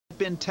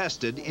been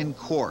tested in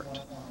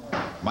court.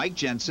 Mike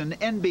Jensen,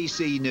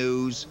 NBC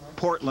News,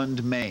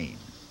 Portland, Maine.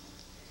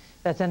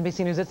 That's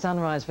NBC News at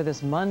Sunrise for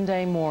this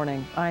Monday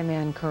morning. I'm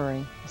Ann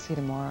Curry. I'll see you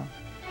tomorrow.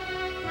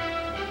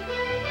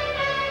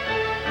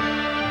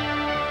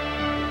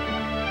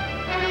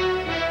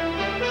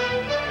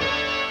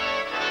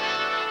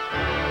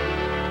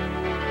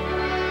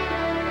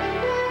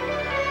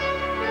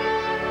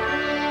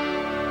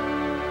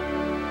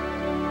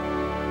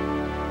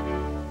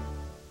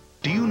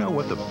 Do you know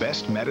what the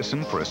best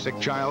medicine for a sick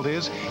child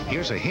is?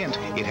 Here's a hint.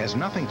 It has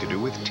nothing to do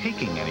with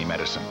taking any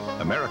medicine.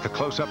 America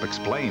Close Up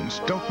explains.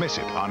 Don't miss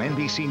it on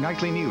NBC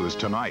Nightly News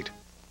tonight.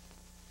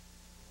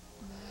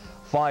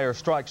 Fire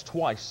strikes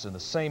twice in the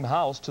same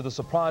house to the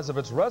surprise of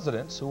its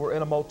residents who were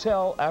in a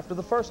motel after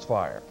the first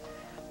fire.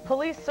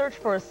 Police search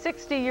for a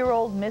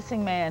 60-year-old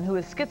missing man who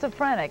is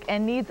schizophrenic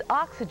and needs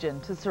oxygen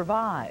to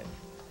survive.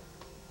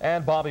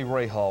 And Bobby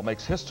Rahal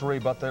makes history,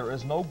 but there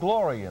is no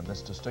glory in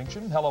this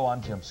distinction. Hello, I'm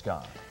Tim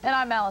Scott. And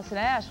I'm Allison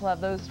Ash. We'll have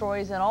those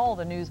stories and all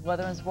the news,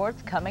 weather, and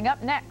sports coming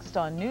up next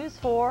on News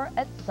 4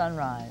 at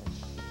Sunrise.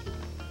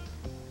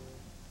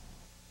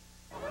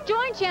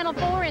 Join Channel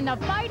 4 in the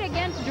fight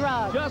against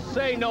drugs. Just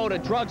say no to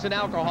drugs and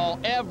alcohol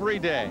every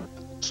day.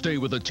 Stay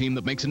with a team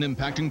that makes an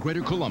impact in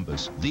Greater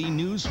Columbus, the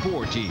News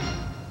 4 team.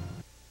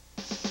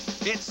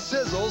 It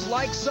sizzles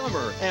like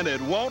summer, and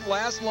it won't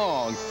last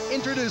long.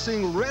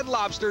 Introducing Red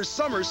Lobster's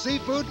Summer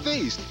Seafood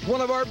Feast. One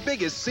of our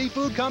biggest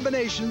seafood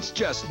combinations,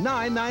 just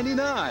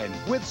 $9.99.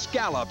 With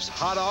scallops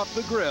hot off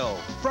the grill,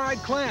 fried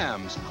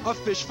clams, a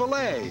fish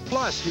fillet.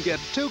 Plus, you get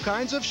 2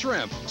 kinds of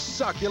shrimp,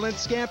 succulent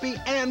scampi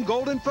and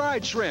golden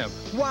fried shrimp.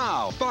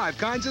 Wow, 5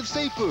 kinds of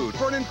seafood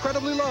for an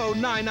incredibly low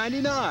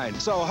 $9.99.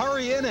 So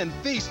hurry in and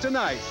feast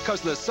tonight,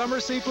 because the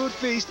Summer Seafood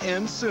Feast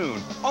ends soon.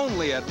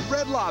 Only at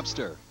Red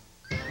Lobster.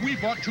 We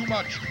bought too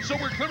much, so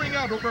we're clearing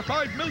out over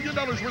 $5 million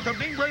worth of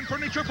name brand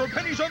furniture for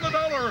pennies on the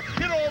dollar.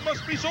 It all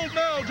must be sold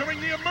now during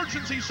the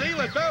emergency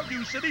sale at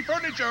Value City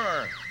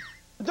Furniture.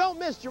 Don't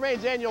miss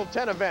Jermaine's annual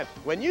 10 event.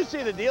 When you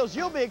see the deals,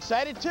 you'll be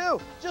excited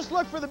too. Just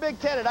look for the Big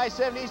 10 at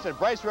I-70 East and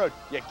Bryce Road.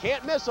 You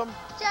can't miss them.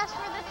 Just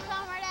for the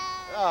summer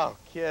days. Oh,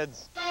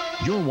 kids.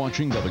 You're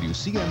watching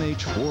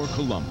WCMH-4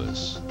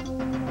 Columbus.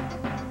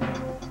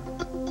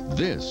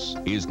 This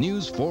is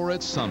News 4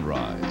 at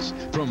Sunrise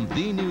from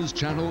the News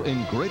Channel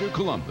in Greater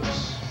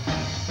Columbus.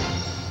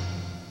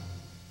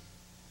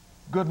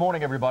 Good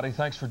morning, everybody.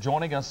 Thanks for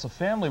joining us. A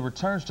family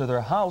returns to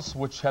their house,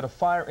 which had a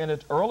fire in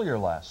it earlier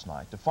last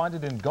night, to find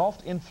it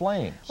engulfed in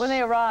flames. When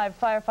they arrived,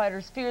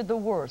 firefighters feared the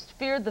worst,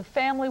 feared the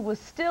family was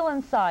still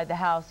inside the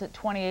house at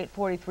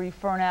 2843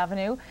 Fern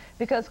Avenue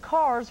because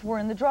cars were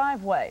in the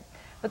driveway.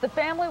 But the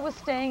family was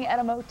staying at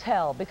a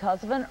motel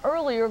because of an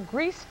earlier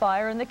grease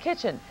fire in the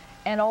kitchen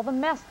and all the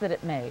mess that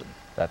it made.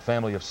 That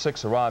family of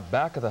 6 arrived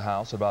back at the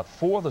house at about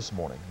 4 this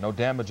morning. No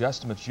damage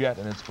estimates yet,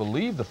 and it's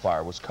believed the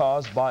fire was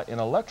caused by an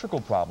electrical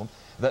problem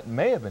that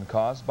may have been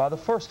caused by the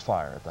first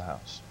fire at the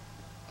house.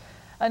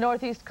 A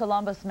Northeast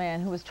Columbus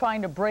man who was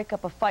trying to break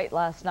up a fight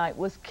last night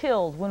was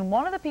killed when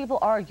one of the people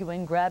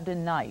arguing grabbed a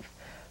knife.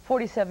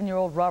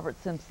 47-year-old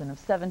Robert Simpson of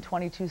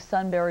 722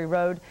 Sunbury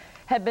Road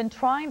had been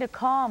trying to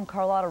calm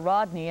Carlotta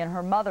Rodney and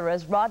her mother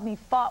as Rodney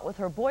fought with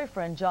her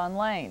boyfriend, John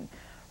Lane.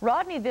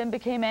 Rodney then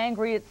became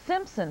angry at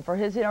Simpson for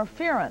his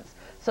interference,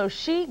 so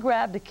she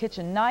grabbed a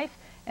kitchen knife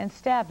and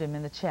stabbed him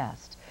in the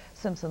chest.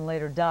 Simpson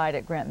later died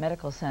at Grant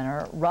Medical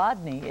Center.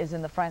 Rodney is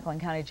in the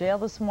Franklin County Jail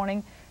this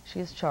morning. She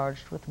is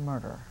charged with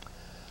murder.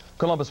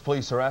 Columbus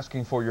police are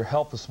asking for your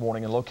help this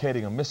morning in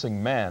locating a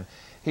missing man.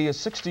 He is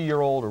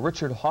 60-year-old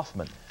Richard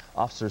Hoffman.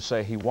 Officers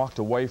say he walked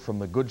away from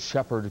the Good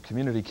Shepherd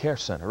Community Care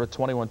Center at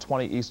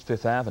 2120 East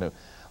 5th Avenue.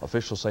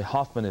 Officials say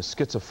Hoffman is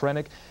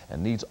schizophrenic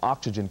and needs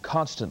oxygen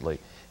constantly.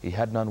 He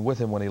had none with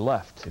him when he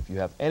left. If you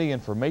have any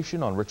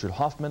information on Richard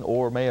Hoffman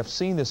or may have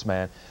seen this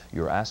man,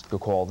 you're asked to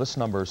call this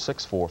number,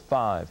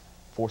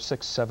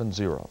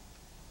 645-4670.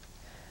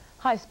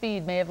 High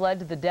speed may have led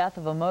to the death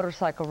of a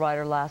motorcycle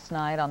rider last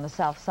night on the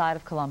south side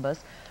of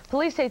Columbus.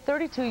 Police say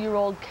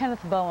 32-year-old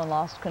Kenneth Bowen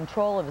lost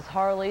control of his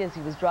Harley as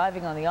he was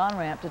driving on the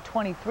on-ramp to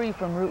 23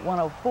 from Route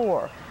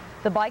 104.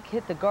 The bike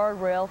hit the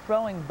guardrail,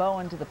 throwing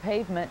Bowen to the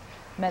pavement.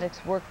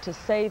 Medics worked to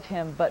save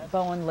him, but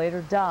Bowen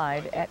later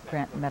died at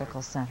Grant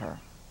Medical Center.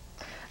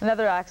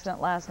 Another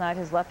accident last night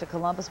has left a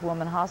Columbus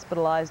woman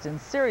hospitalized in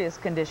serious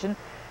condition,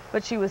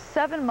 but she was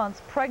 7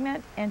 months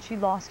pregnant and she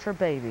lost her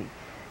baby.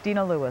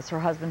 Dina Lewis,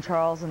 her husband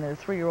Charles, and their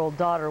 3-year-old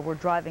daughter were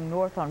driving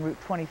north on Route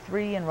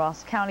 23 in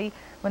Ross County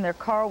when their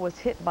car was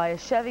hit by a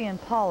Chevy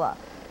Impala.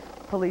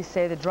 Police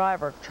say the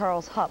driver,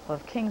 Charles Hupp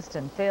of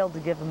Kingston, failed to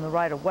give them the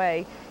right of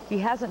way. He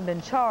hasn't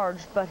been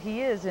charged, but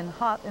he is in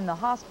the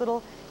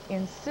hospital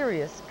in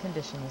serious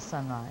condition this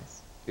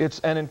sunrise. It's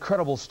an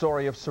incredible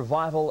story of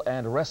survival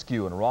and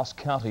rescue in Ross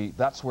County.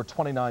 That's where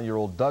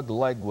 29-year-old Doug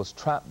Legg was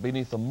trapped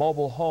beneath a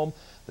mobile home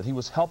that he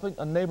was helping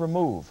a neighbor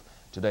move.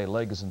 Today,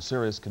 Legg is in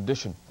serious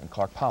condition, and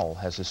Clark Powell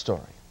has his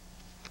story.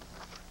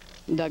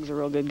 Doug's a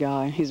real good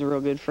guy. He's a real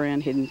good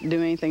friend. He'd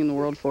do anything in the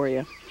world for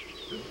you.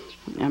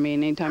 I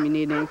mean, anytime you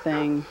need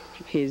anything,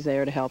 he's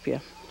there to help you.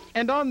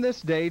 And on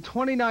this day,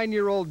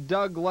 29-year-old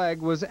Doug Legg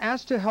was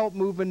asked to help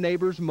move a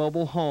neighbor's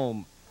mobile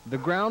home. The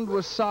ground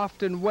was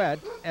soft and wet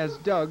as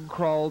Doug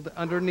crawled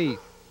underneath.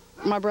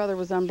 My brother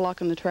was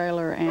unblocking the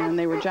trailer, and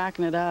they were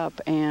jacking it up,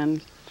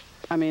 and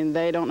I mean,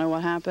 they don't know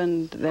what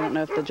happened. They don't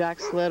know if the jack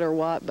slid or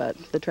what, but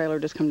the trailer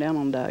just come down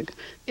on Doug.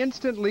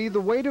 Instantly,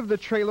 the weight of the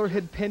trailer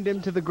had pinned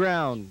him to the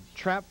ground.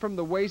 Trapped from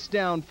the waist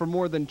down for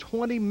more than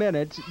 20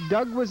 minutes,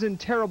 Doug was in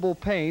terrible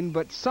pain,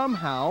 but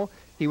somehow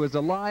he was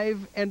alive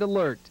and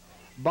alert.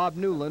 Bob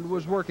Newland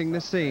was working the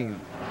scene.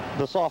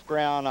 The soft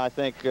ground, I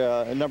think,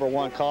 number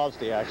one, caused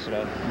the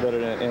accident, but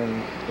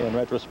in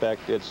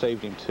retrospect, it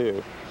saved him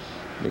too,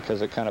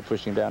 because it kind of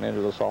pushed him down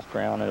into the soft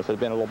ground. And if it had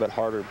been a little bit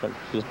harder, but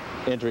his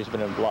injuries have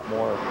been a lot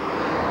more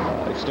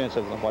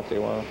extensive than what they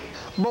were.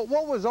 But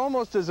what was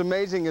almost as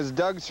amazing as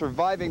Doug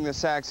surviving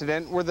this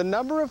accident were the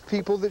number of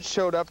people that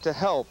showed up to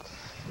help.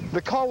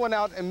 The call went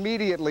out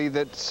immediately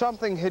that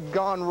something had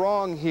gone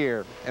wrong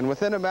here, and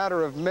within a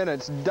matter of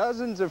minutes,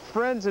 dozens of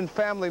friends and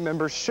family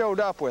members showed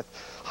up with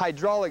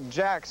hydraulic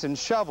jacks and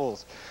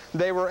shovels.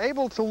 They were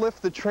able to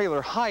lift the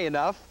trailer high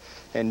enough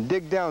and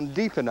dig down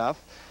deep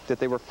enough that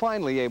they were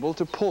finally able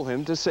to pull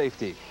him to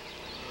safety.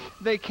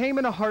 They came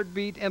in a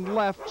heartbeat and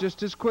left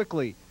just as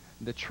quickly,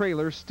 the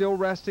trailer still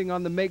resting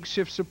on the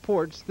makeshift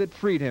supports that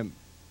freed him.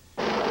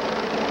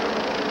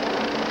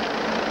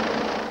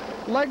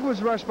 Legg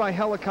was rushed by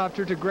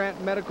helicopter to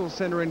Grant Medical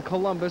Center in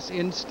Columbus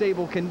in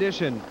stable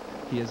condition.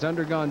 He has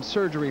undergone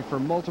surgery for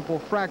multiple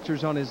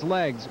fractures on his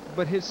legs,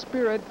 but his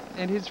spirit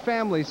and his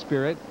family's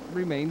spirit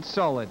remain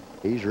solid.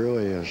 He's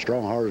really a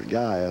strong-hearted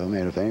guy. I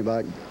mean, if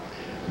anybody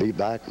can be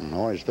back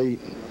on his feet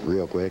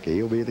real quick,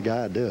 he'll be the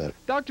guy to do it.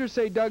 Doctors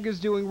say Doug is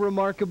doing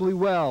remarkably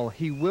well.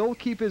 He will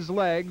keep his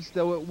legs,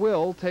 though it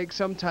will take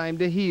some time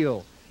to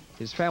heal.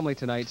 His family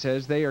tonight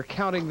says they are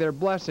counting their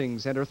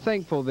blessings and are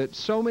thankful that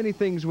so many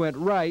things went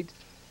right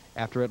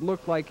after it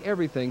looked like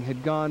everything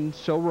had gone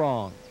so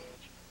wrong.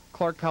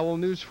 Clark Powell,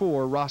 News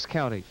 4, Ross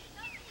County.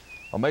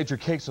 A major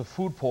case of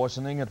food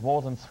poisoning at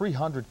more than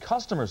 300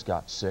 customers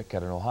got sick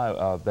at an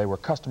Ohio. They were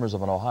customers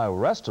of an Ohio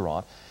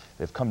restaurant.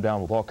 They've come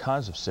down with all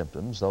kinds of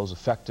symptoms. Those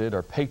affected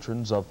are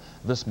patrons of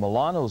this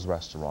Milano's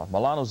restaurant.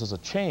 Milano's is a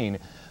chain.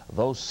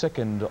 Those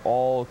sickened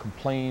all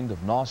complained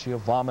of nausea,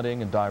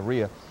 vomiting, and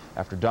diarrhea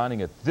after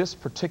dining at this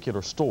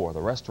particular store. The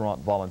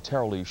restaurant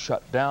voluntarily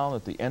shut down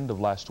at the end of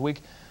last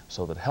week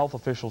so that health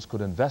officials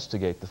could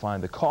investigate to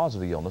find the cause of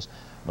the illness.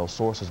 No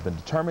source has been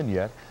determined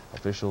yet.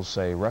 Officials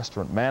say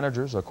restaurant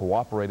managers are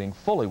cooperating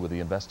fully with the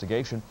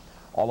investigation.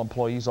 All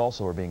employees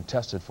also are being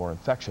tested for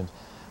infections.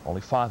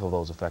 Only 5 of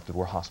those affected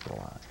were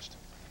hospitalized.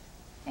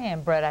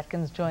 And Brett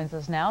Atkins joins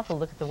us now to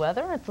look at the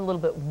weather. It's a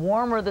little bit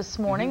warmer this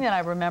morning than I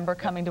remember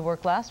coming to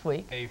work last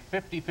week. A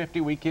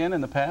 50-50 weekend in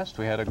the past.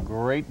 We had a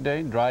great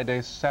day, dry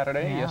day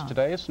Saturday.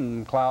 Yesterday,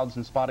 some clouds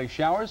and spotty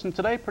showers. And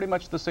today, pretty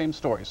much the same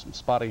story. Some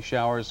spotty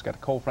showers, got a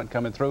cold front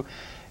coming through.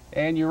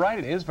 And you're right,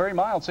 it is very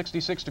mild,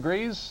 66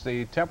 degrees.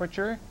 The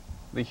temperature,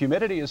 the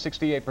humidity is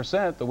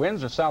 68%. The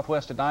winds are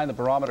southwest at 9, the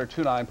barometer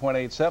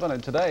 29.87.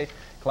 And today,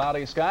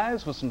 cloudy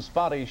skies with some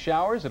spotty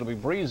showers. It'll be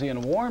breezy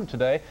and warm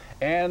today.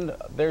 And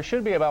there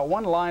should be about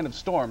 1 line of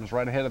storms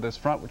right ahead of this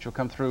front, which will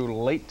come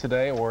through late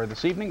today or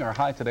this evening. Our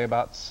high today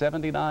about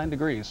 79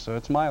 degrees. So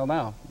it's mild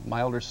now,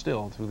 milder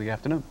still through the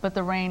afternoon. But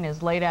the rain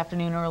is late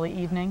afternoon, early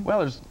evening? Well,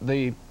 there's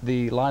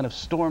the line of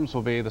storms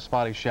will be the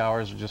spotty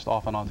showers just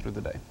off and on through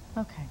the day.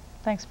 Okay.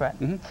 Thanks, Brett.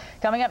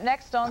 Coming up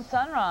next on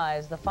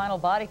Sunrise, the final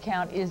body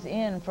count is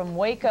in from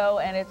Waco,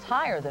 and it's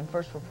higher than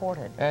first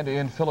reported. And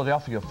in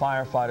Philadelphia,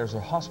 firefighters are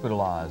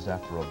hospitalized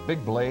after a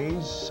big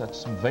blaze at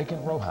some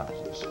vacant row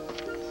houses.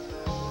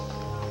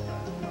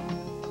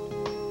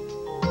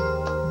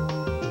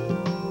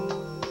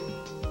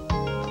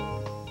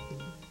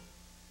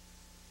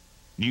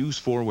 News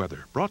 4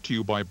 weather, brought to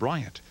you by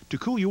Bryant. To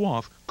cool you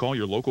off, call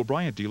your local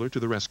Bryant dealer to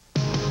the rescue.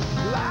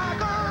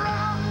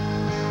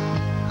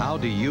 How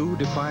do you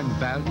define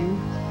value?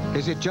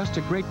 Is it just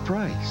a great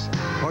price?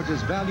 Or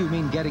does value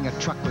mean getting a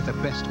truck with the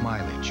best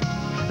mileage,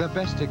 the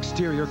best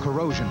exterior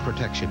corrosion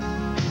protection,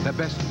 the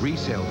best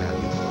resale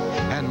value,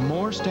 and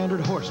more standard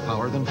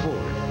horsepower than Ford?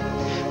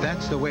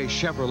 That's the way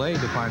Chevrolet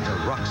defines a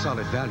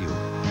rock-solid value.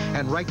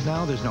 And right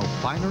now, there's no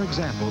finer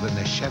example than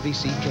the Chevy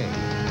CK.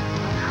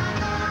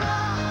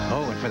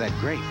 Oh, and for that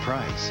great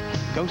price,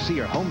 go see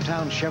your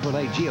hometown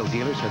Chevrolet Geo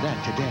dealers for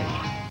that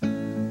today.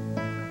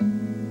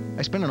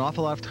 I spend an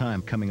awful lot of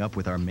time coming up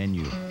with our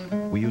menu.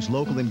 We use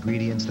local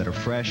ingredients that are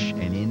fresh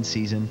and in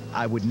season.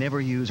 I would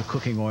never use a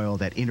cooking oil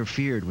that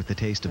interfered with the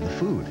taste of the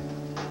food.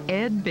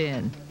 Ed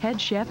Bin, head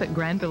chef at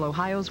Granville,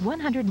 Ohio's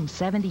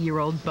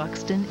 170-year-old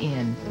Buxton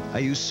Inn. I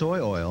use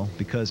soy oil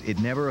because it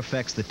never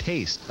affects the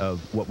taste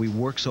of what we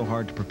work so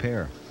hard to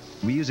prepare.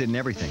 We use it in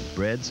everything,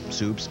 breads,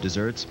 soups,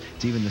 desserts.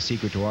 It's even the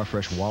secret to our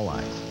fresh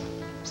walleye.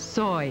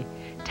 Soy.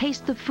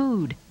 Taste the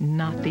food,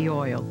 not the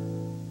oil.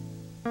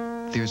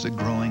 There's a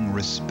growing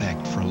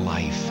respect for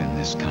life in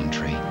this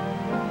country.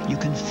 You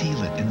can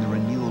feel it in the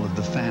renewal of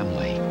the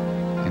family,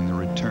 in the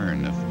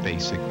return of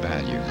basic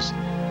values.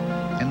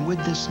 And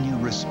with this new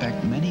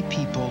respect, many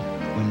people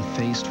when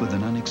faced with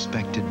an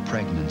unexpected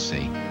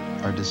pregnancy,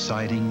 are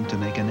deciding to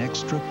make an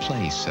extra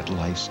place at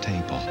life's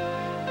table.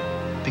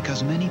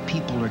 Because many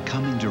people are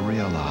coming to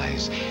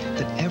realize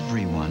that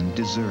everyone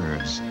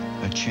deserves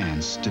a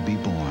chance to be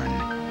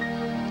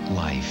born.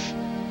 Life,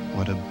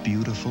 what a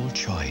beautiful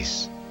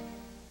choice.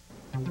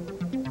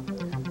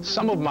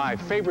 Some of my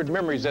favorite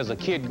memories as a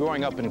kid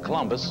growing up in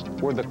Columbus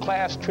were the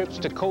class trips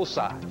to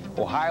COSI,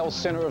 Ohio's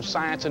Center of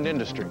Science and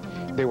Industry.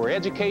 They were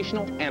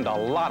educational and a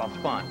lot of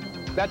fun.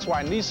 That's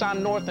why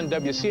Nissan North and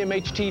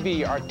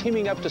WCMH-TV are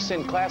teaming up to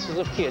send classes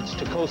of kids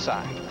to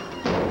COSI.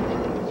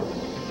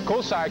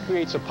 COSI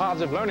creates a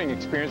positive learning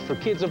experience for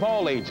kids of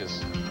all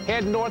ages.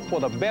 Head north for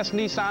the best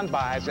Nissan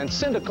buys and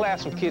send a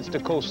class of kids to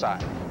COSI,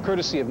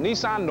 courtesy of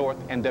Nissan North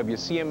and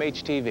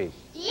WCMH-TV.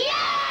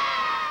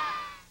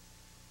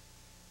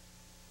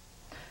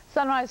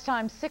 Sunrise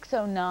time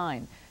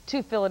 6:09.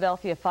 2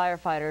 Philadelphia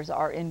firefighters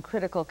are in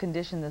critical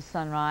condition this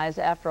sunrise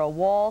after a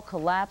wall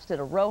collapsed at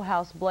a row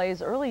house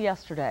blaze early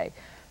yesterday.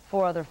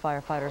 4 other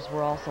firefighters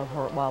were also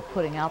hurt while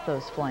putting out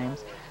those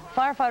flames.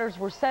 Firefighters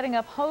were setting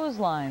up hose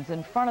lines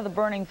in front of the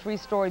burning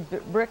 3-story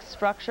brick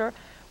structure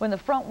when the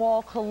front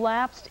wall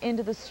collapsed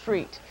into the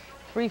street.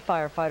 3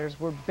 firefighters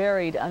were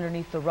buried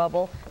underneath the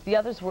rubble. The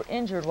others were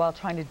injured while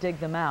trying to dig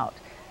them out.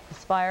 The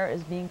fire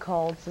is being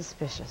called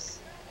suspicious.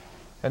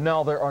 And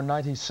now there are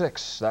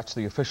 96. That's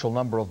the official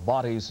number of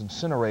bodies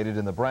incinerated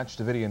in the Branch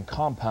Davidian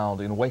compound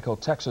in Waco,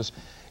 Texas.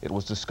 It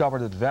was discovered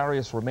that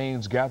various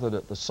remains gathered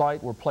at the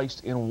site were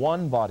placed in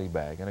one body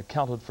bag and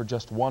accounted for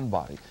just one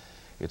body.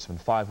 It's been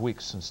 5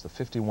 weeks since the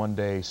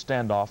 51-day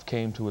standoff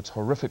came to its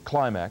horrific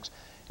climax.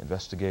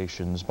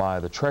 Investigations by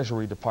the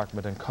Treasury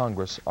Department and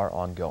Congress are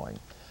ongoing.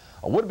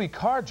 A would-be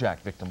carjack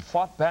victim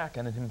fought back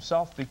and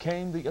himself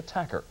became the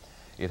attacker.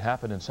 It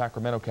happened in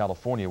Sacramento,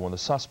 California, when the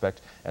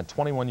suspect and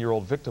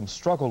 21-year-old victim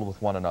struggled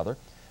with one another.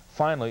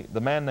 Finally,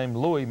 the man named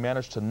Louis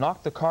managed to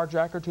knock the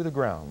carjacker to the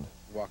ground.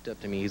 He walked up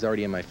to me. He's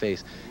already in my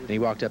face. And he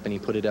walked up and he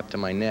put it up to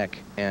my neck.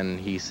 And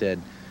he said,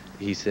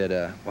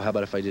 well, how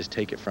about if I just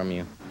take it from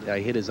you? I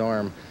hit his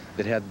arm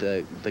that had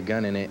the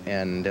gun in it,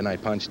 and then I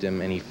punched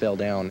him, and he fell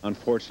down.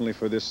 Unfortunately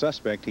for this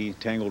suspect, he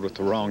tangled with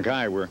the wrong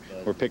guy. We're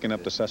picking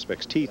up the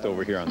suspect's teeth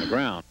over here on the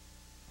ground.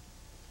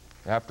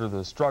 After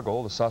the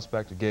struggle, the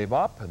suspect gave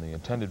up, and the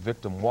intended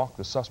victim walked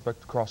the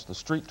suspect across the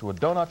street to a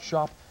donut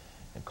shop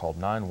and called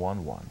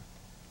 911.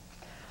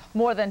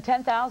 More than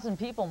 10,000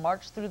 people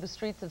marched through the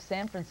streets of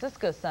San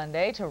Francisco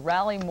Sunday to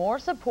rally more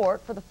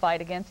support for the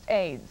fight against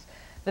AIDS.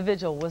 The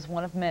vigil was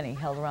one of many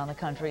held around the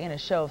country in a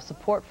show of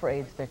support for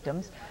AIDS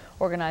victims.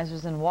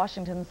 Organizers in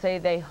Washington say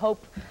they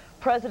hope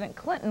President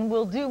Clinton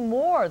will do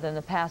more than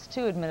the past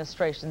 2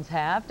 administrations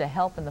have to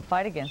help in the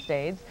fight against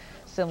AIDS.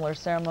 Similar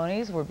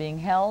ceremonies were being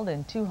held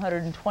in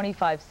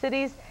 225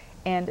 cities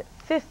and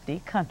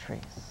 50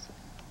 countries.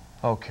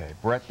 Okay,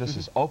 Brett, this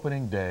is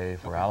opening day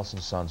for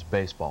Allison's Sons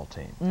baseball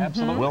team.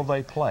 Absolutely. Will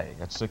they play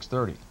at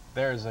 6:30?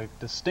 There's a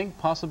distinct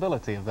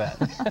possibility of that.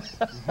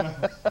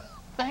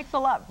 Thanks a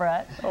lot,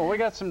 Brett. Oh, we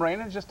got some rain.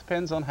 It just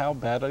depends on how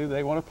badly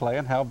they want to play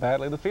and how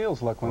badly the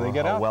fields look when they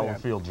get out well there. the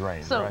field's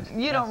rain, So right?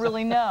 you don't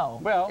really know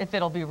well, if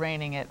it'll be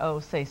raining at,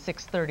 say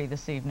 6:30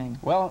 this evening.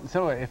 Well,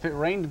 so if it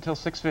rained until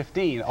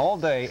 6:15 all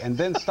day and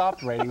then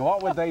stopped raining,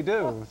 what would they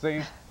do?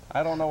 See,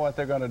 I don't know what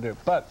they're going to do.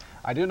 But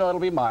I do know it'll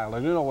be mild. I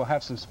do know we'll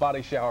have some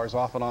spotty showers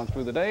off and on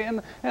through the day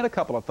and a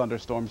couple of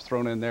thunderstorms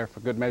thrown in there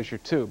for good measure,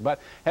 too. But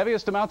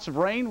heaviest amounts of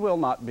rain will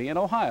not be in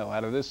Ohio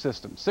out of this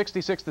system.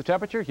 66 the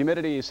temperature,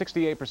 humidity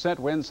 68%,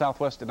 wind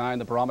southwest at 9,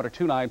 the barometer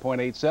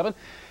 29.87.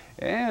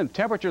 And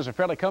temperatures are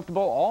fairly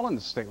comfortable all in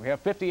the state. We have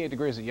 58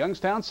 degrees at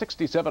Youngstown,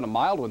 67 a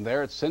mild one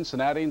there at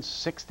Cincinnati, and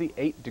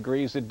 68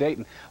 degrees at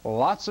Dayton.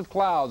 Lots of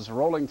clouds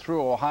rolling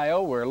through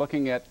Ohio. We're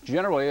looking at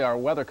generally our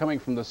weather coming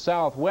from the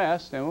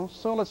southwest. And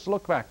so let's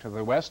look back to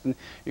the west, and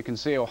you can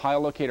see Ohio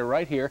located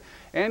right here.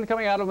 And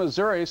coming out of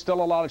Missouri,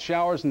 still a lot of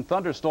showers and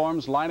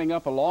thunderstorms lining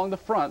up along the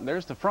front.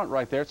 There's the front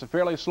right there. It's a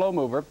fairly slow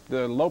mover.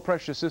 The low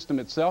pressure system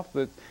itself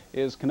that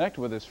is connected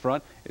with this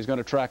front is going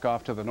to track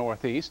off to the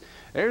northeast.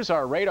 There's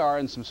our radar,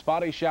 and some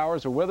spotty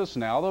showers are with us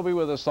now. They'll be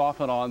with us off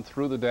and on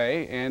through the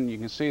day, and you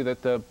can see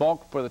that the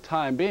bulk for the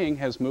time being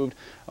has moved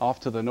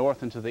off to the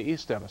north and to the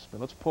east of us. But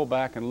let's pull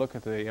back and look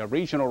at the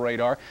regional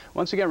radar.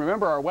 Once again,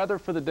 remember our weather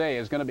for the day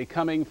is going to be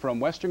coming from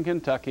western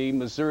Kentucky,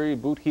 Missouri,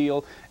 Boot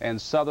Heel,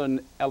 and southern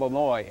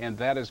Illinois, and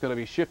that is going to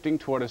be shifting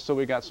toward us, so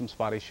we got some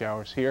spotty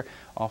showers here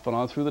off and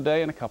on through the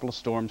day and a couple of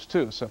storms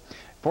too. So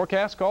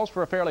forecast calls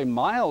for a fairly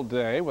mild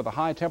day with a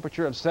high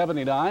temperature of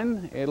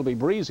 79. It'll be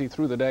breezy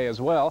through the day as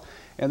well.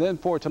 And then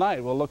for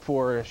tonight, we'll look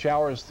for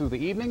showers through the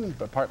evening,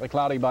 but partly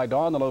cloudy by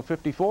dawn, the low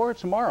 54.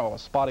 Tomorrow,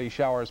 spotty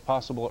showers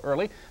possible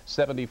early,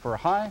 70 for a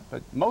high,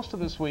 but most of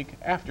this week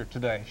after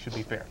today should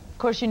be fair. Of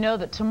course, you know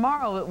that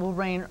tomorrow it will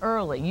rain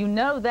early. You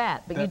know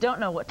that, but you don't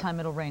know what time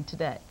it'll rain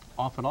today.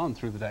 Off and on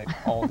through the day,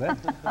 all day.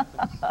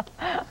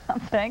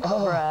 Thanks,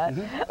 Brett.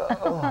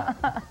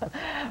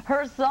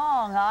 Her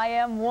song, I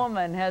Am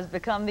Woman, has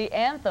become the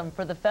anthem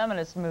for the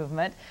feminist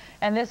movement.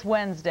 And this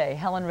Wednesday,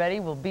 Helen Reddy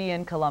will be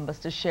in Columbus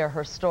to share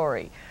her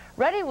story.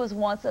 Reddy was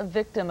once a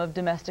victim of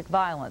domestic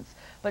violence.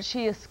 but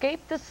she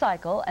escaped the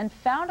cycle and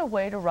found a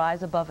way to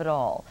rise above it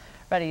all.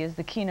 Reddy is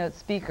the keynote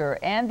speaker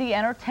and the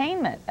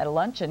entertainment at a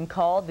luncheon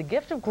called The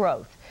Gift of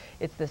Growth.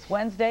 It's this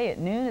Wednesday at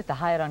noon at the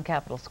Hyatt on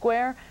Capitol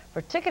Square.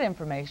 For ticket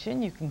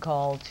information, you can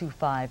call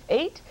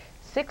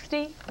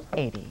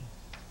 258-6080.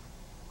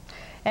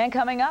 And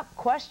coming up,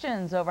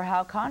 questions over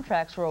how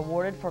contracts were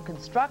awarded for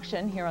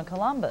construction here in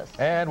Columbus.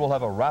 And we'll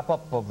have a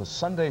wrap-up of the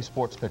Sunday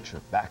sports picture.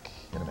 Back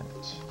in a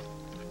minute.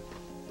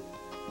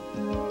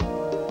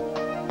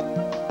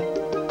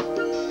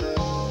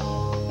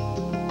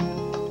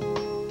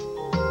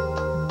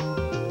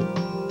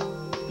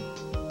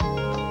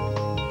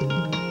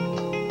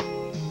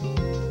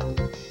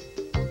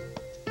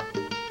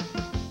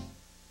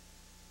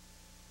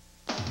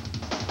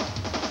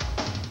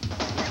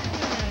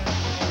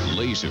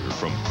 Laser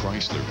from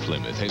Chrysler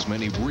Plymouth has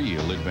many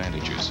real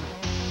advantages.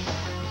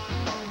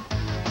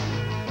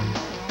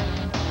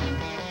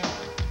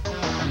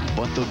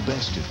 But the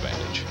best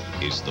advantage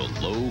is the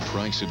low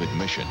price of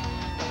admission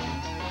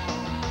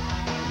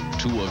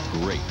to a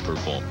great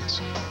performance.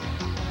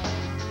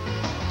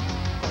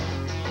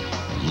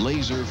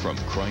 Laser from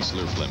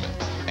Chrysler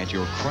Plymouth at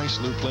your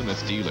Chrysler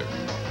Plymouth dealer,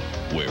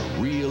 where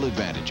real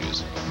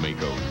advantages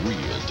make a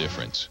real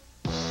difference.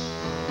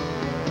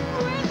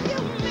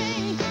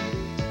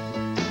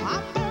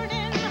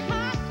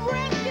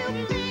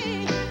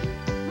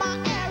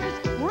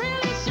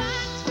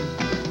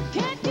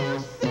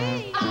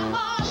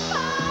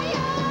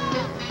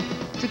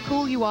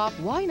 Off,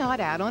 why not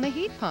add on a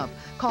heat pump?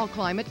 Call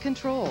Climate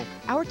Control.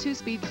 Our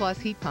 2-speed plus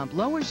heat pump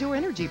lowers your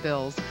energy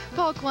bills.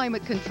 Call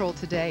Climate Control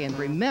today, and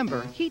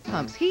remember, heat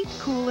pumps heat,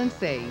 cool, and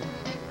save.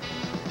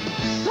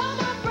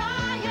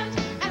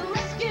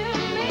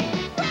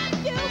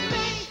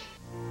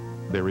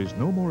 There is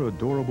no more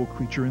adorable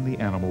creature in the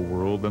animal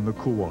world than the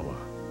koala.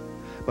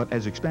 But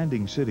as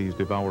expanding cities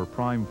devour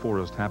prime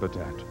forest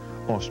habitat,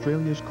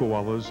 Australia's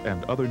koalas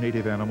and other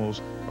native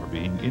animals are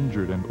being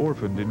injured and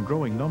orphaned in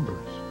growing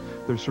numbers.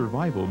 Their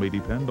survival may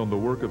depend on the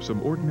work of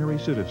some ordinary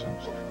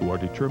citizens who are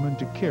determined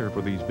to care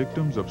for these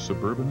victims of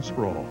suburban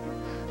sprawl.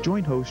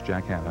 Join host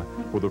Jack Hanna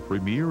for the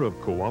premiere of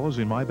Koalas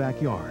in My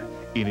Backyard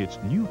in its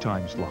new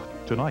time slot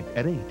tonight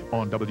at 8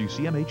 on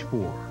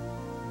WCMH-4.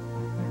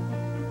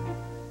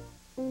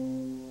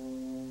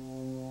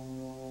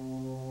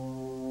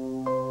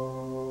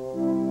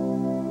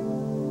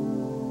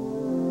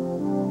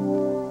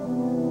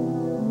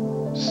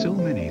 So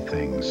many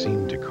things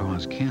seem to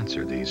cause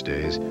cancer these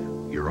days.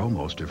 You're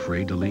almost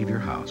afraid to leave your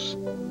house.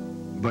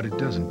 But it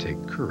doesn't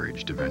take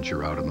courage to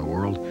venture out in the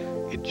world.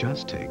 It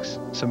just takes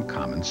some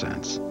common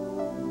sense.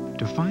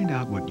 To find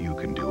out what you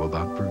can do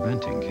about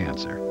preventing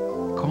cancer,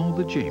 call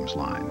the James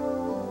line.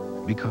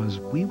 Because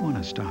we want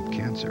to stop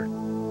cancer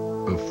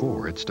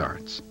before it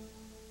starts.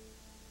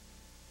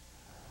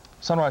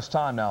 Sunrise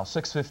time now,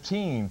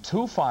 6:15.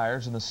 2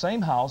 fires in the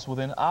same house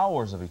within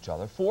hours of each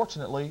other.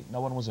 Fortunately,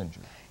 no one was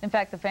injured. In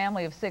fact, the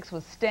family of 6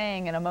 was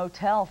staying in a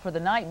motel for the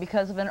night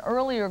because of an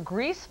earlier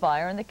grease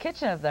fire in the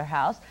kitchen of their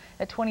house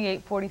at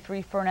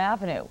 2843 Fern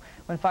Avenue.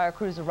 When fire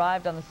crews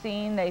arrived on the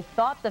scene, they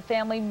thought the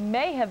family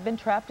may have been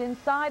trapped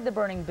inside the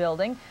burning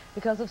building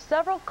because of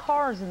several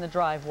cars in the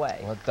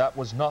driveway. But that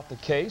was not the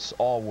case.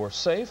 All were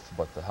safe,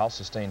 but the house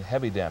sustained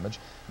heavy damage.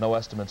 No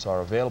estimates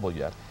are available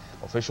yet.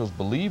 Officials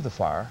believe the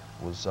fire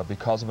was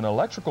because of an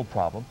electrical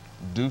problem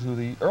due to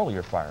the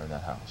earlier fire in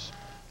that house.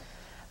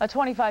 A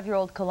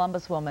 25-year-old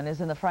Columbus woman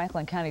is in the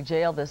Franklin County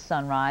Jail this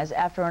sunrise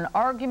after an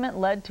argument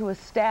led to a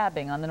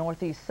stabbing on the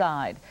northeast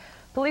side.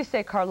 Police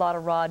say Carlotta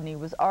Rodney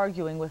was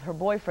arguing with her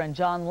boyfriend,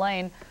 John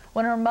Lane,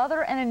 when her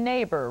mother and a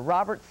neighbor,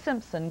 Robert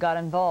Simpson, got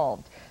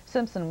involved.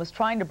 Simpson was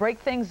trying to break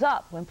things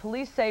up when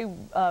police say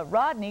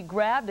Rodney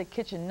grabbed a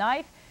kitchen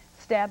knife,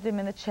 stabbed him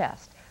in the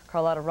chest.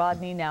 Carlotta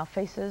Rodney now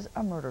faces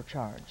a murder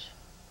charge.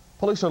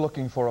 Police are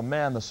looking for a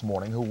man this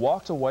morning who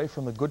walked away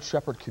from the Good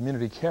Shepherd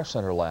Community Care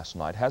Center last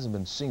night. Hasn't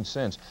been seen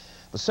since.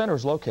 The center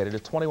is located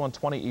at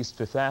 2120 East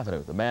 5th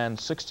Avenue. The man,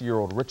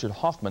 60-year-old Richard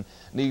Hoffman,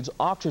 needs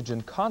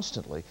oxygen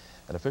constantly,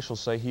 and officials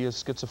say he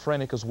is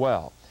schizophrenic as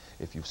well.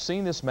 If you've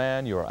seen this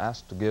man, you are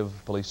asked to give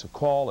police a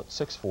call at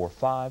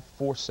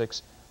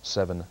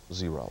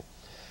 645-4670.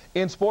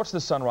 In sports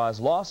this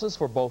sunrise, losses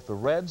for both the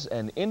Reds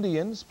and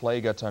Indians.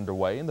 Play gets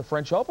underway in the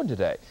French Open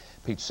today.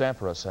 Pete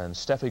Sampras and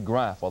Steffi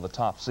Graf are the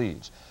top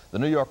seeds. The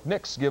New York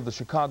Knicks give the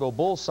Chicago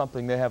Bulls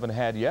something they haven't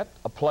had yet,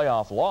 a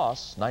playoff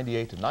loss,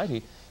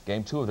 98-90.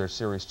 Game 2 of their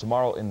series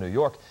tomorrow in New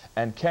York.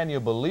 And can you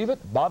believe it?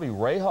 Bobby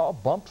Rahal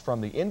bumped from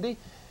the Indy.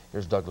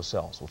 Here's Douglas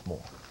Sells with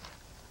more.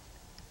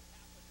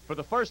 For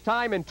the first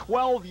time in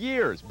 12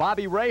 years,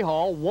 Bobby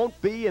Rahal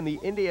won't be in the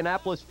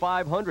Indianapolis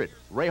 500.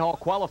 Rahal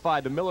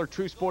qualified the Miller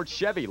True Sports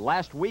Chevy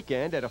last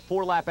weekend at a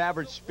 4-lap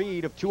average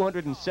speed of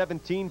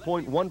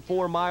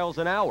 217.14 miles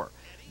an hour.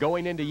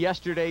 Going into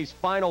yesterday's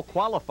final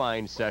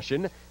qualifying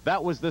session,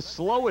 that was the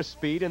slowest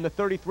speed in the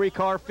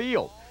 33-car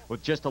field.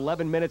 With just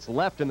 11 minutes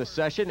left in the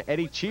session,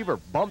 Eddie Cheever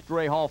bumped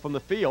Rahal from the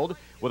field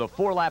with a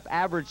 4-lap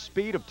average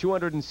speed of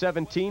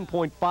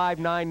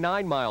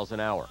 217.599 miles an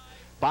hour.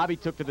 Bobby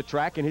took to the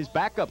track in his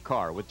backup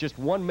car with just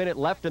 1 minute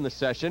left in the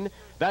session.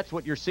 That's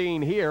what you're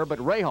seeing here, but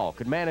Rahal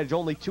could manage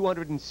only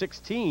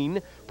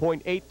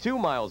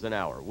 216.82 miles an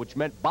hour, which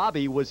meant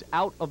Bobby was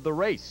out of the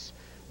race.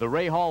 The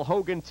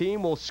Rahal-Hogan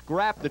team will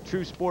scrap the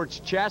True Sports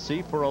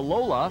chassis for a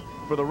Lola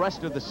for the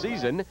rest of the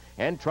season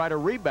and try to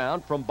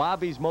rebound from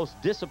Bobby's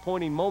most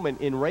disappointing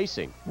moment in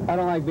racing. I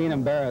don't like being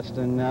embarrassed,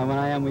 and when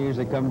I am, we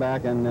usually come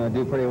back and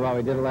do pretty well.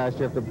 We did it last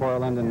year after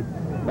Portland and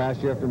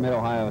last year after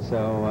Mid-Ohio,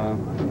 so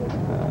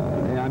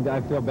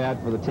I feel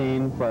bad for the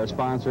team, for our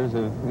sponsors,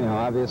 who,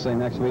 obviously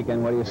next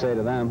weekend, what do you say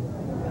to them?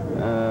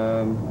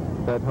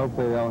 But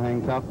hopefully they'll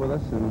hang tough with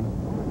us, and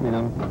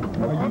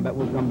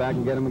we'll come back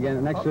and get them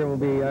again. Next year we'll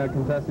be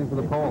contesting for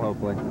the pole,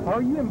 hopefully.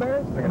 Are you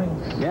embarrassed?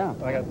 Yeah.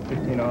 I got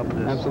 15 off of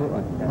this.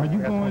 Absolutely. Are you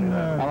going...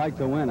 I like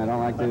to win. I don't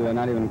like to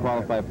not even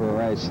qualify for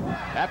a race.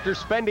 After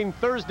spending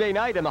Thursday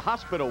night in the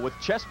hospital with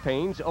chest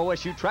pains,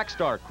 OSU track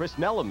star Chris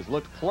Nellums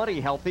looked plenty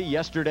healthy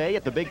yesterday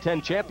at the Big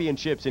Ten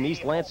Championships in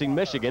East Lansing,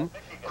 Michigan.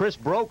 Chris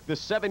broke the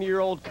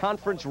 7-year-old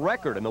conference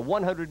record in the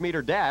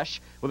 100-meter dash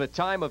with a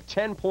time of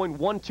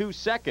 10.12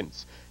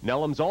 seconds.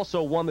 Nellums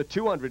also won the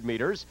 200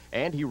 meters,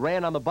 and he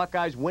ran on the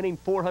Buckeyes' winning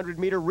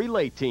 400-meter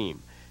relay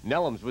team.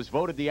 Nellums was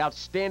voted the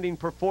outstanding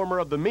performer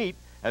of the meet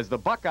as the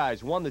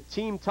Buckeyes won the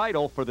team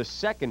title for the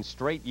 2nd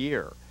straight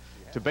year.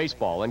 To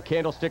baseball in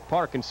Candlestick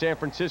Park in San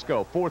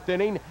Francisco. 4th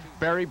inning,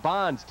 Barry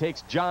Bonds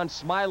takes John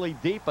Smiley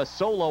deep, a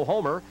solo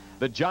homer.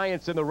 The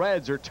Giants and the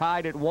Reds are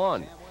tied at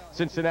 1.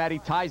 Cincinnati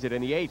ties it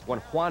in the 8th when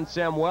Juan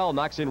Samuel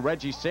knocks in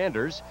Reggie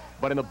Sanders,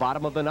 but in the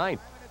bottom of the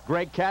 9th,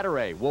 Greg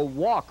Cadaret will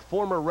walk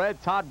former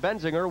Red Todd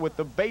Benzinger with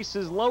the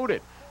bases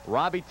loaded.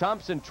 Robbie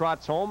Thompson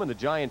trots home, and the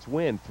Giants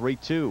win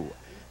 3-2.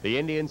 The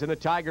Indians and the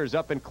Tigers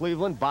up in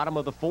Cleveland, bottom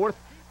of the 4th.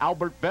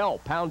 Albert Bell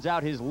pounds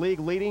out his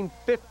league-leading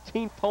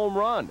 15th home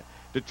run.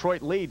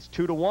 Detroit leads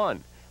 2-1.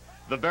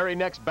 The very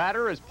next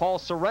batter is Paul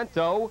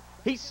Sorrento.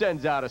 He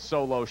sends out a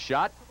solo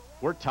shot.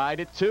 We're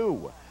tied at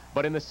 2.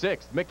 But in the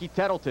 6th, Mickey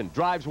Tettleton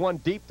drives one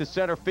deep to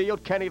center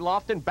field. Kenny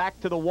Lofton back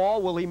to the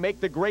wall. Will he make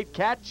the great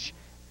catch?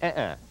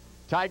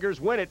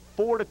 Tigers win it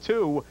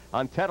 4-2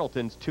 on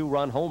Tettleton's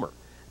 2-run homer.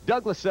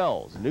 Douglas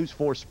Ells, News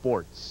 4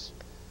 Sports.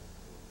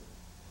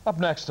 Up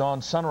next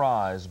on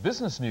Sunrise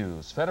Business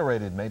News,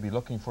 Federated may be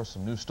looking for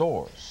some new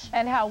stores.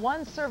 And how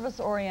one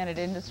service-oriented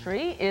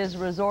industry is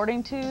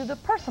resorting to the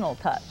personal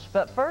touch.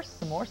 But first,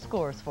 some more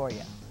scores for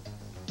you.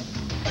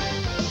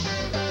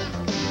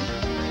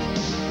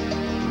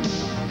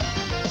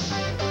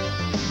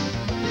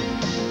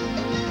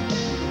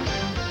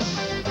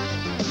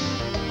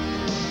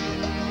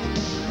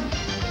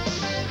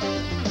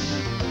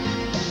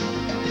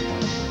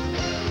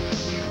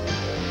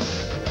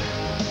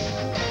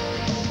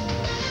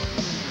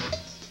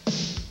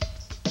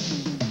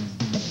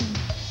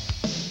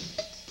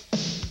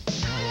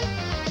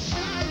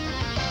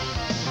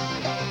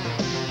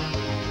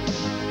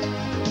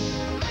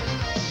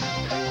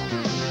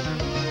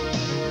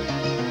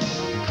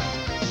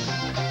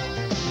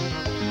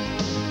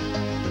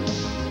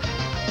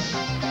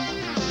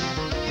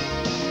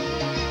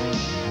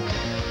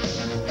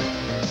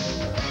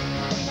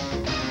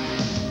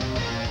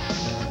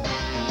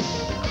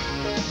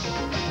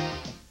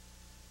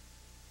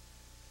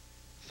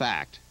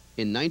 Fact,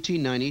 in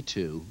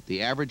 1992,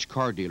 the average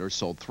car dealer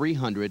sold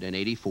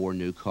 384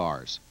 new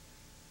cars.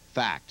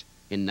 Fact,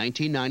 in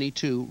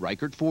 1992,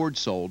 Reichert Ford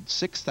sold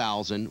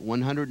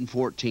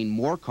 6,114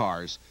 more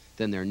cars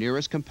than their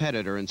nearest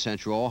competitor in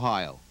Central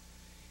Ohio.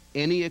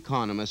 Any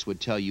economist would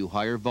tell you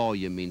higher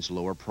volume means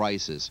lower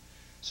prices.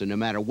 So no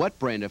matter what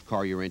brand of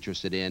car you're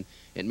interested in,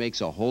 it makes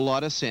a whole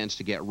lot of sense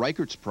to get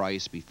Reichert's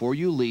price before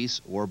you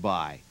lease or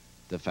buy.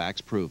 The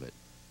facts prove it.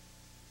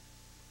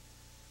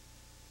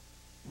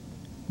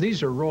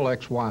 These are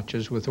Rolex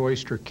watches with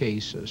oyster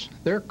cases.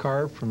 They're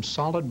carved from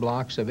solid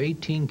blocks of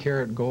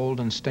 18-karat gold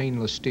and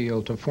stainless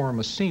steel to form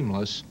a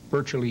seamless,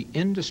 virtually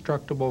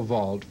indestructible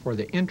vault for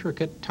the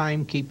intricate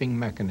time-keeping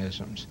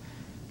mechanisms.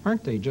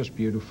 Aren't they just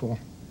beautiful?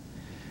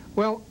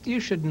 Well, you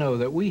should know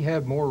that we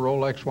have more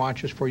Rolex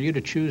watches for you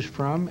to choose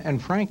from,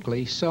 and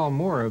frankly, sell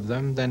more of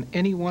them than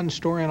any one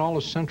store in all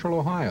of Central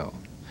Ohio.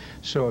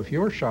 So if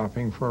you're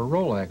shopping for a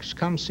Rolex,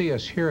 come see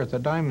us here at the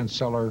Diamond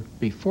Cellar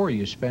before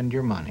you spend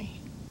your money.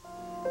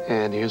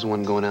 And here's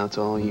one going out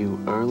to all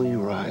you early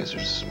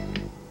risers.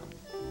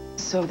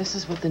 So this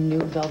is what the new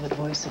velvet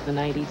voice of the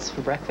night eats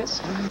for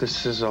breakfast?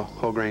 This is a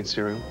whole grain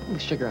cereal.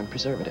 With sugar and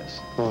preservatives.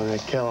 Oh,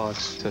 that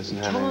Kellogg's doesn't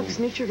have Kellogg's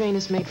Nutri-Grain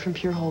is made from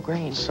pure whole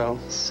grain. So?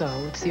 So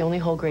it's the only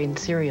whole grain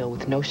cereal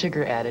with no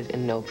sugar added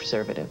and no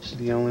preservatives.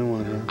 The only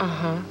one, huh?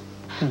 Uh-huh.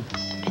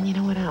 And you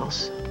know what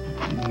else?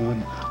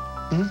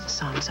 What?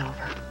 Song's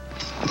over.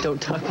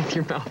 Don't talk with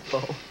your mouth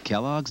full.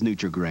 Kellogg's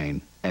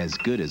Nutri-Grain, as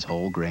good as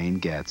whole grain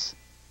gets.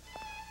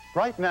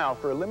 Right now,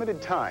 for a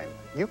limited time,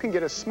 you can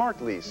get a smart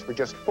lease for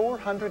just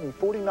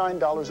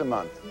 $449 a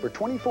month for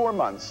 24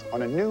 months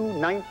on a new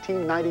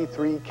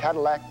 1993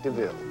 Cadillac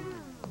DeVille.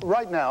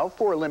 Right now,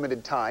 for a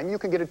limited time, you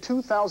can get a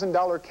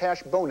 $2,000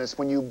 cash bonus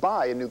when you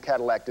buy a new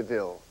Cadillac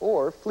DeVille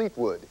or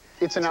Fleetwood.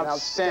 It's an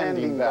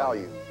outstanding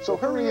value. So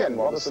hurry in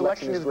while the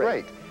selection is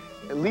great.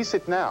 Lease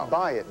it now.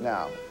 Buy it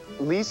now.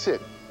 Lease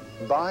it.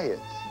 Buy it.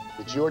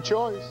 It's your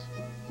choice.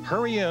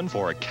 Hurry in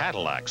for a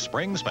Cadillac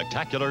Spring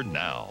Spectacular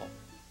now.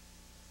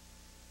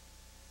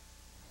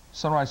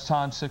 Sunrise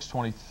time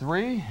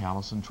 6:23.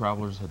 Allison,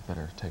 travelers had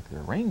better take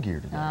their rain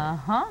gear today.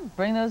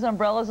 Bring those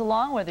umbrellas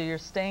along, whether you're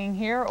staying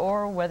here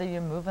or whether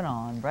you're moving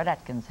on. Brett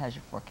Atkins has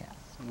your forecast.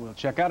 We'll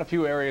check out a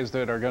few areas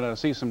that are going to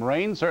see some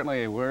rain.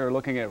 Certainly, we're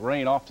looking at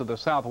rain off to the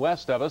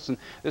southwest of us, and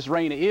this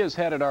rain is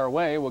headed our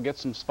way. We'll get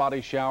some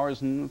spotty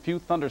showers and a few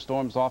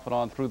thunderstorms off and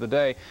on through the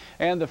day.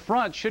 And the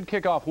front should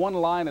kick off one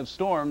line of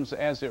storms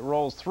as it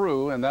rolls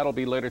through, and that'll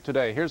be later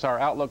today. Here's our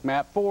outlook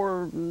map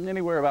for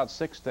anywhere about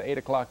 6 to 8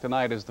 o'clock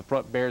tonight as the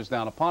front bears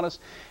down upon us.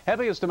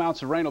 Heaviest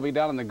amounts of rain will be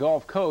down in the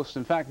Gulf Coast.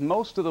 In fact,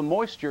 most of the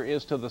moisture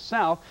is to the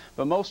south,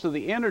 but most of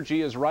the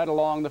energy is right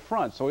along the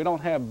front. So we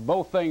don't have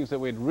both things that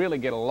we'd really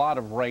get a lot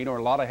of rain or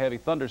a lot of heavy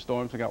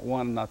thunderstorms. We got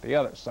one, not the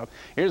other. So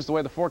here's the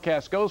way the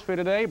forecast goes for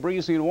today.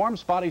 Breezy and warm,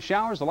 spotty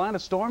showers, a line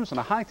of storms, and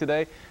a high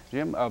today,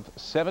 Jim, of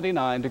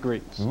 79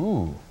 degrees.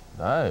 Ooh,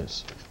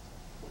 nice.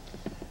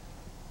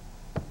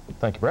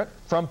 Thank you, Brett.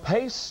 From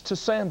Pace to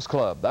Sam's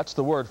Club. That's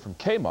the word from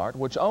Kmart,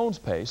 which owns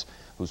Pace,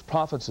 whose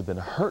profits have been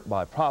hurt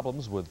by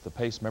problems with the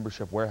Pace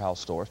membership warehouse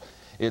stores.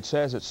 It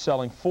says it's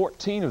selling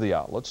 14 of the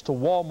outlets to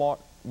Walmart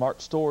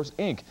Stores,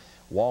 Inc.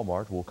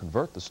 Walmart will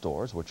convert the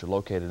stores, which are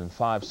located in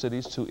 5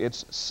 cities, to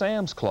its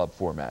Sam's Club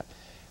format.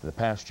 In the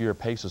past year,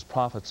 Pace's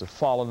profits have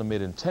fallen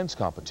amid intense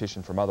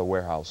competition from other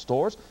warehouse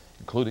stores,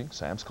 including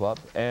Sam's Club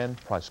and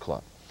Price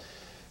Club.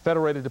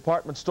 Federated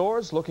Department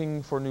Stores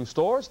looking for new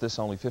stores, this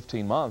only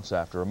 15 months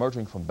after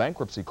emerging from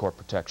bankruptcy court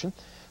protection.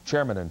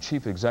 Chairman and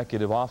Chief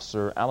Executive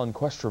Officer Alan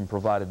Questrom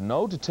provided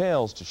no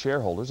details to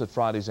shareholders at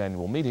Friday's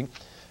annual meeting.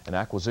 An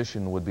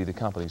acquisition would be the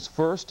company's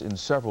first in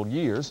several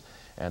years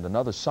and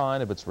another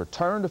sign of its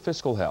return to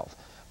fiscal health.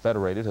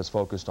 Federated has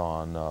focused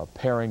on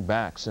paring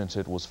back since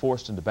it was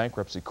forced into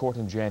bankruptcy court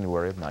in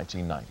January of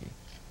 1990.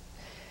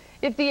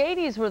 If the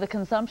 80s were the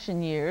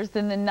consumption years,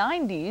 then the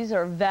 90s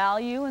are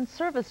value and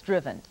service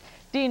driven.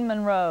 Dean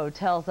Monroe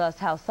tells us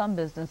how some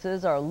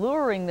businesses are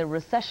luring the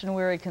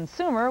recession-weary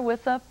consumer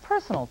with a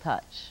personal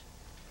touch.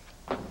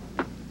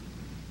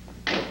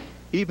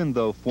 Even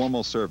though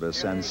formal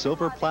service and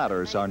silver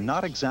platters are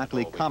not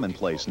exactly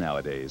commonplace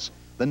nowadays,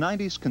 the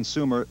 90s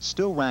consumer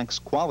still ranks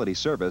quality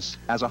service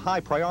as a high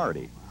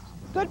priority.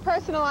 Good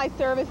personalized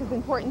service is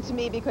important to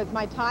me because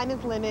my time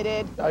is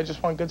limited. I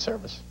just want good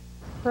service.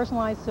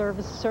 Personalized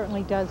service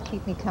certainly does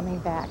keep me coming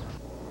back.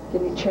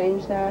 Can you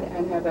change that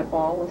and have it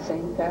all the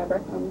same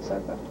fabric on the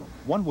sofa?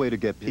 One way to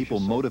get people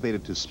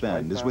motivated to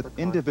spend is with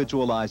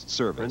individualized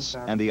service,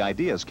 and the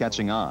idea is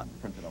catching on.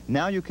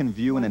 Now you can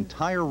view an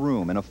entire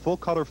room in a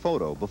full-color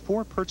photo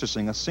before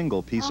purchasing a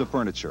single piece of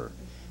furniture.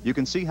 You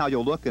can see how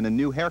you'll look in a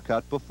new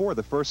haircut before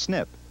the first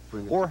snip,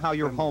 or how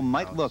your home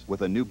might look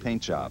with a new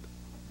paint job.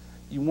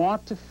 You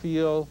want to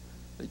feel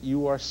that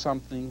you are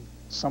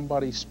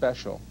somebody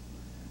special.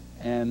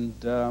 And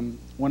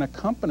when a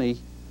company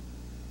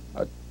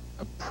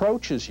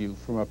approaches you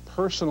from a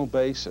personal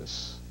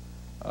basis,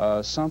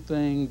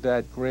 something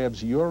that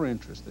grabs your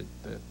interest,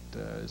 that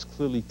is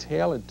clearly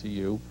tailored to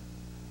you,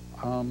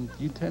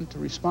 you tend to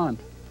respond.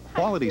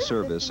 Quality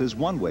service is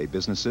one way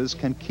businesses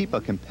can keep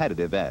a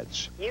competitive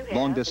edge.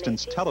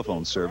 Long-distance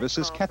telephone service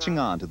is catching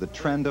on to the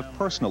trend of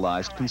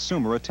personalized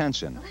consumer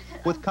attention,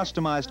 with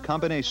customized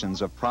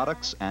combinations of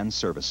products and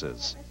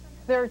services.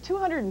 There are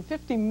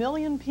 250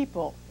 million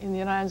people in the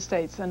United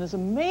States, and as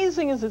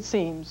amazing as it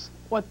seems,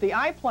 what the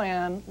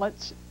iPlan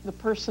lets the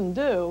person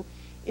do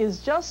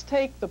is just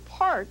take the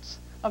parts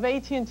of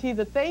AT&T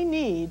that they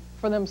need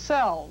for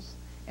themselves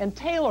and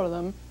tailor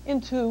them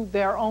into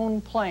their own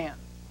plan.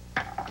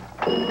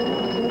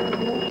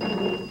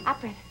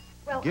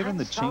 Given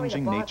the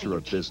changing nature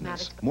of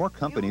business, more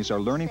companies are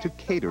learning to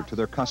cater to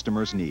their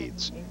customers'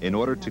 needs in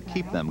order to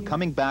keep them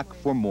coming back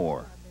for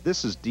more.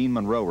 This is Dean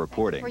Monroe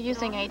reporting. We're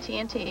using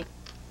AT&T.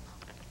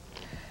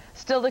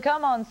 Still to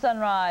come on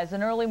Sunrise,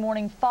 an early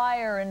morning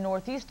fire in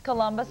northeast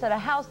Columbus at a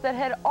house that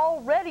had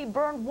already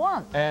burned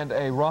once. And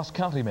a Ross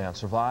County man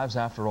survives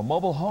after a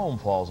mobile home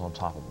falls on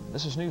top of him.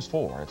 This is News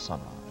 4 at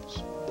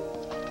Sunrise.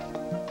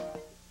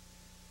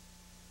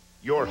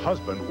 Your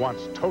husband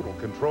wants total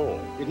control.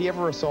 Did he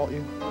ever assault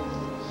you?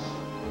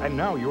 And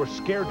now you're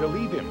scared to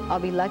leave him. I'll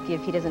be lucky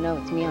if he doesn't know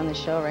it's me on the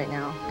show right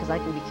now, because I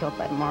can be killed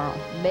by tomorrow.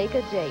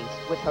 Mega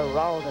Jace with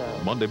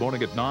Geraldo. Monday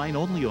morning at 9,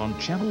 only on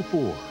Channel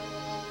 4.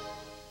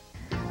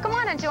 Come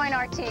on and join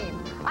our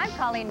team. I'm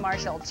Colleen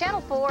Marshall.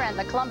 Channel 4 and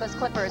the Columbus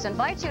Clippers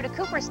invite you to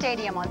Cooper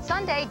Stadium on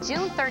Sunday,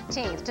 June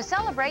 13th to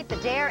celebrate the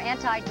DARE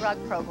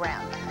anti-drug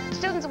program.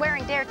 Students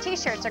wearing DARE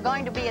t-shirts are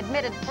going to be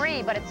admitted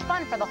free, but it's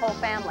fun for the whole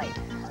family.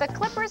 The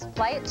Clippers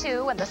play at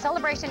 2, and the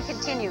celebration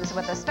continues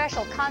with a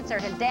special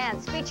concert and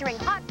dance featuring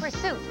Hot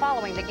Pursuit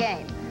following the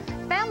game.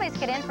 Families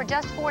get in for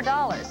just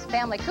 $4.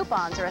 Family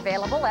coupons are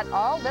available at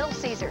all Little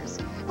Caesars.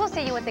 We'll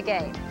see you at the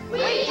game. We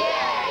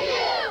dare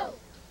you!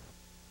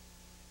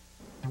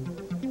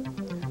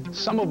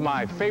 Some of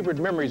my favorite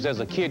memories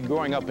as a kid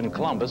growing up in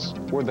Columbus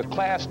were the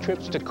class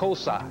trips to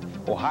COSI,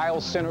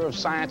 Ohio's Center of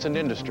Science and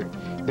Industry.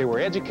 They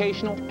were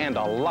educational and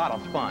a lot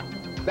of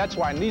fun. That's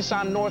why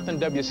Nissan North and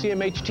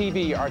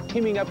WCMH-TV are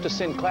teaming up to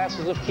send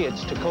classes of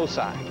kids to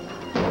COSI.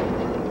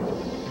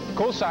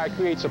 COSI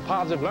creates a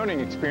positive learning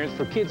experience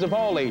for kids of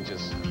all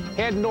ages.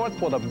 Head north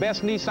for the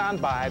best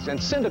Nissan buys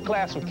and send a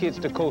class of kids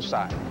to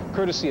COSI,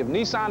 courtesy of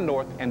Nissan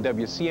North and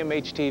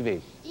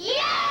WCMH-TV.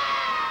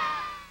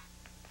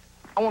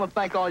 I want to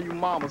thank all you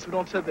mamas who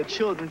don't tell their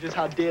children just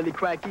how deadly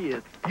crack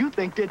is. You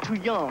think they're too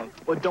young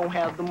or don't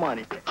have the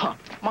money. Huh,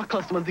 my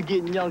customers are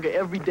getting younger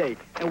every day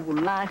and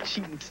will lie,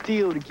 cheat, and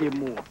steal to get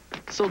more.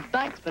 So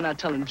thanks for not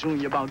telling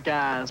Junior about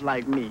guys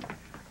like me.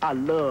 I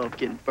love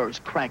getting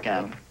first crack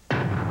at them.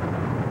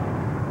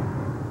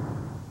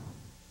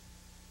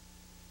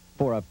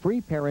 For a free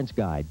parent's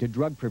guide to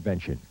drug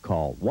prevention,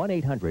 call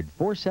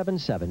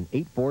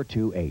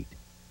 1-800-477-8428.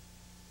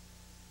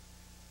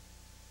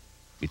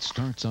 It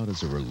starts out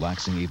as a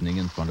relaxing evening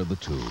in front of the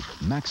tube,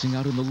 maxing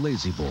out in the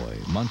Lazy Boy,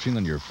 munching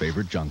on your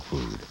favorite junk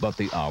food. But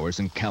the hours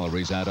and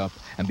calories add up,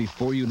 and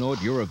before you know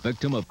it, you're a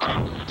victim of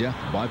death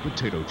by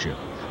potato chip.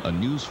 A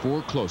News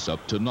 4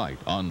 close-up tonight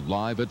on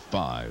Live at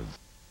 5.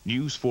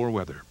 News 4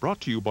 weather,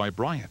 brought to you by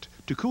Bryant.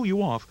 To cool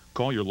you off,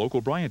 call your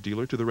local Bryant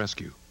dealer to the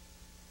rescue.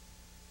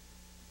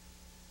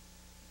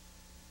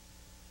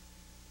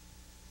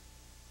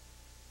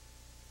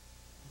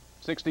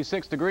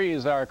 66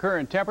 degrees our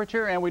current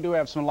temperature, and we do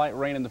have some light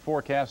rain in the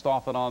forecast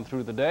off and on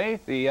through the day.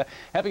 The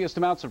heaviest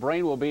amounts of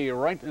rain will be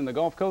right in the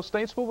Gulf Coast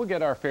states, but we'll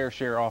get our fair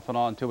share off and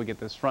on until we get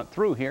this front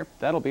through here.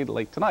 That'll be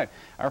late tonight.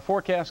 Our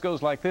forecast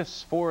goes like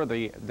this for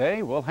the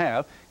day. We'll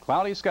have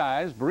cloudy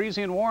skies,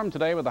 breezy and warm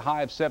today with a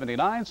high of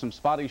 79, some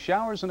spotty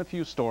showers and a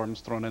few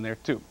storms thrown in there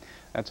too.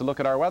 That's a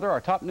look at our weather.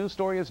 Our top news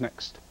story is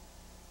next.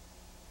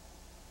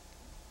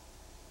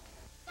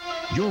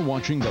 You're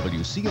watching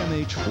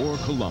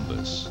WCMH-4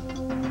 Columbus.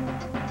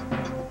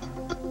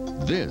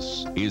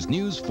 This is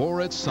News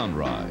 4 at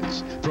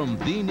sunrise from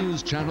the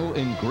news channel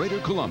in Greater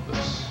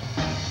Columbus.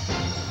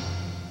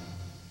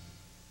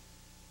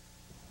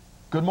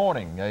 Good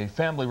morning. A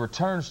family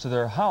returns to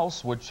their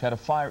house, which had a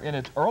fire in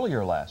it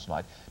earlier last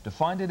night, to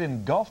find it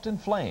engulfed in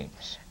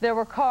flames. There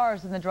were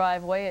cars in the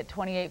driveway at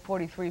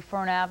 2843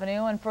 Fern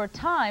Avenue, and for a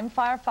time,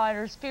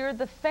 firefighters feared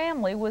the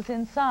family was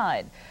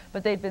inside.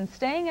 But they'd been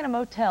staying in a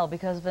motel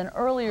because of an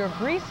earlier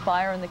grease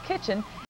fire in the kitchen